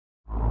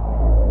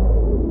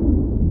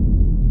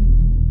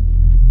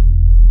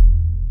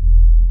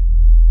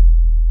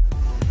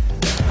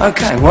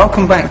Okay,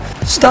 welcome back.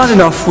 Starting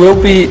off, we'll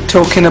be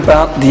talking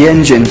about the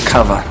engine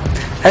cover.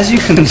 As you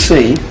can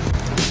see,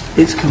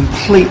 it's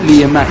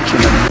completely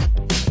immaculate.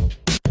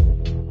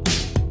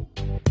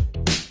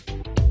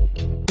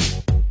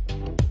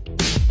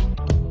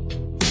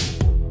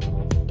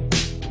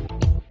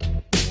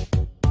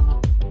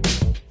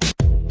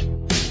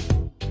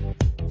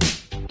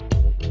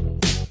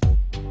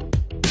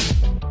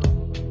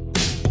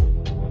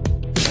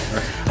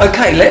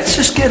 Okay, let's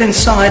just get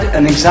inside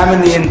and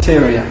examine the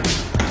interior.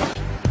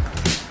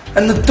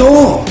 And the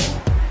door,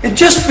 it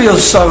just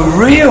feels so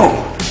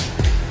real.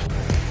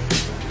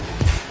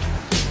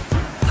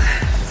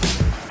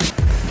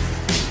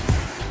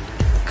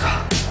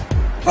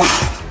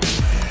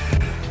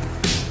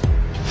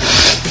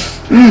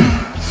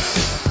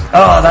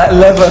 Oh, that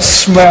leather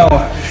smell,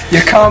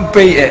 you can't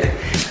beat it.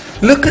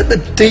 Look at the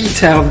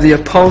detail of the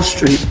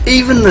upholstery,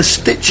 even the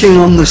stitching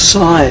on the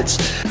sides.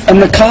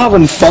 And the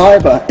carbon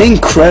fibre,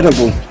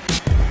 incredible.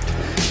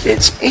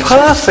 It's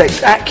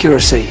perfect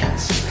accuracy.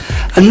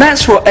 And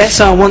that's what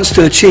SR wants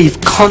to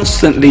achieve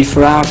constantly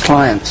for our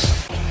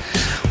clients.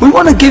 We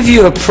want to give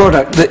you a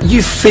product that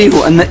you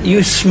feel and that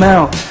you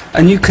smell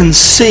and you can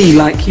see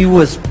like you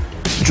were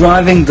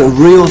driving the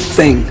real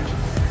thing.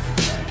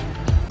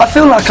 I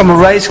feel like I'm a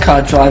race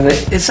car driver.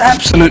 It's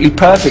absolutely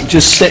perfect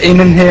just sitting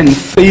in here and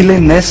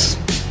feeling this.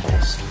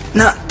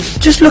 Now,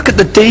 just look at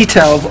the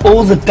detail of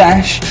all the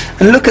dash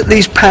and look at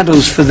these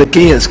paddles for the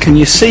gears. Can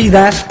you see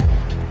that?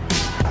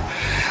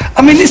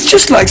 I mean, it's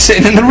just like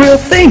sitting in the real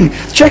thing.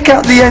 Check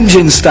out the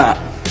engine start.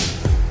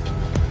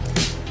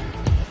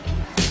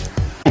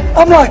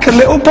 I'm like a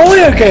little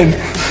boy again.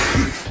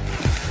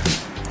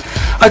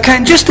 Okay,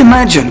 and just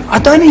imagine, I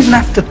don't even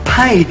have to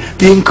pay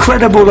the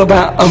incredible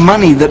amount of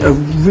money that a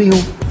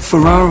real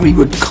Ferrari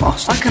would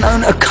cost. I can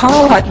own a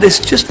car like this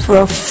just for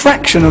a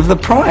fraction of the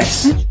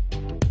price.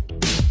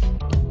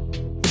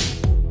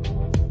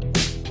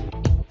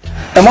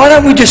 And why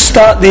don't we just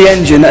start the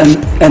engine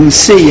and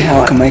see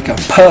how it can make a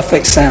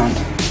perfect sound.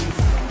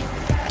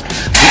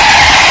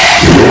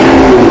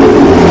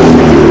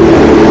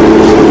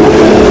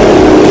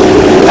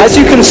 As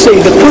you can see,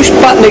 the push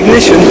button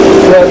ignition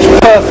works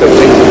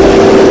perfectly.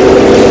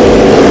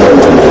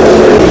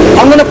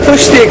 I'm going to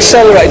push the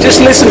accelerator. Just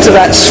listen to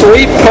that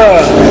sweet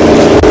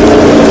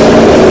purr.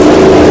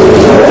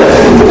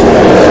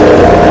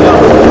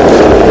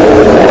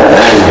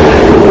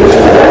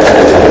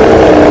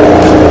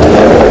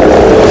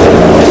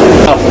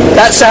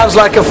 That sounds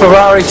like a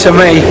Ferrari to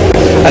me,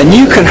 and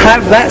you can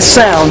have that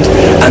sound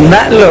and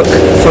that look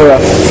for a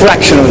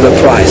fraction of the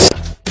price.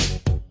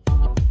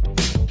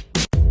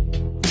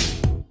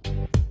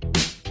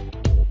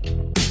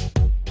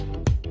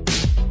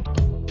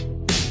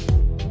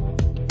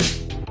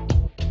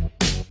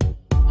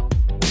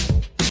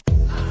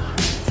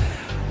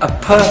 A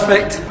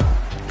perfect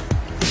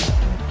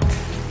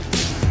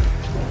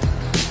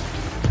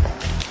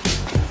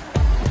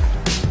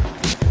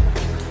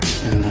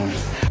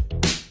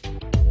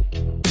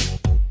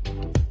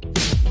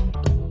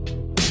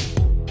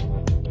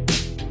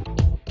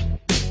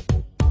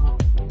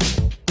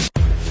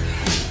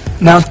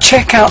Now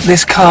check out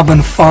this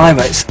carbon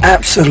fibre, it's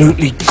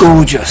absolutely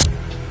gorgeous.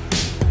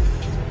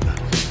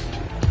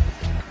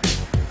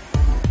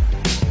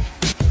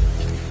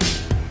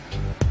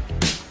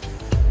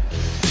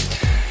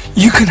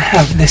 You can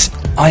have this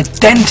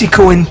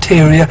identical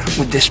interior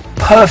with this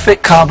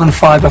perfect carbon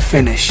fibre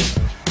finish.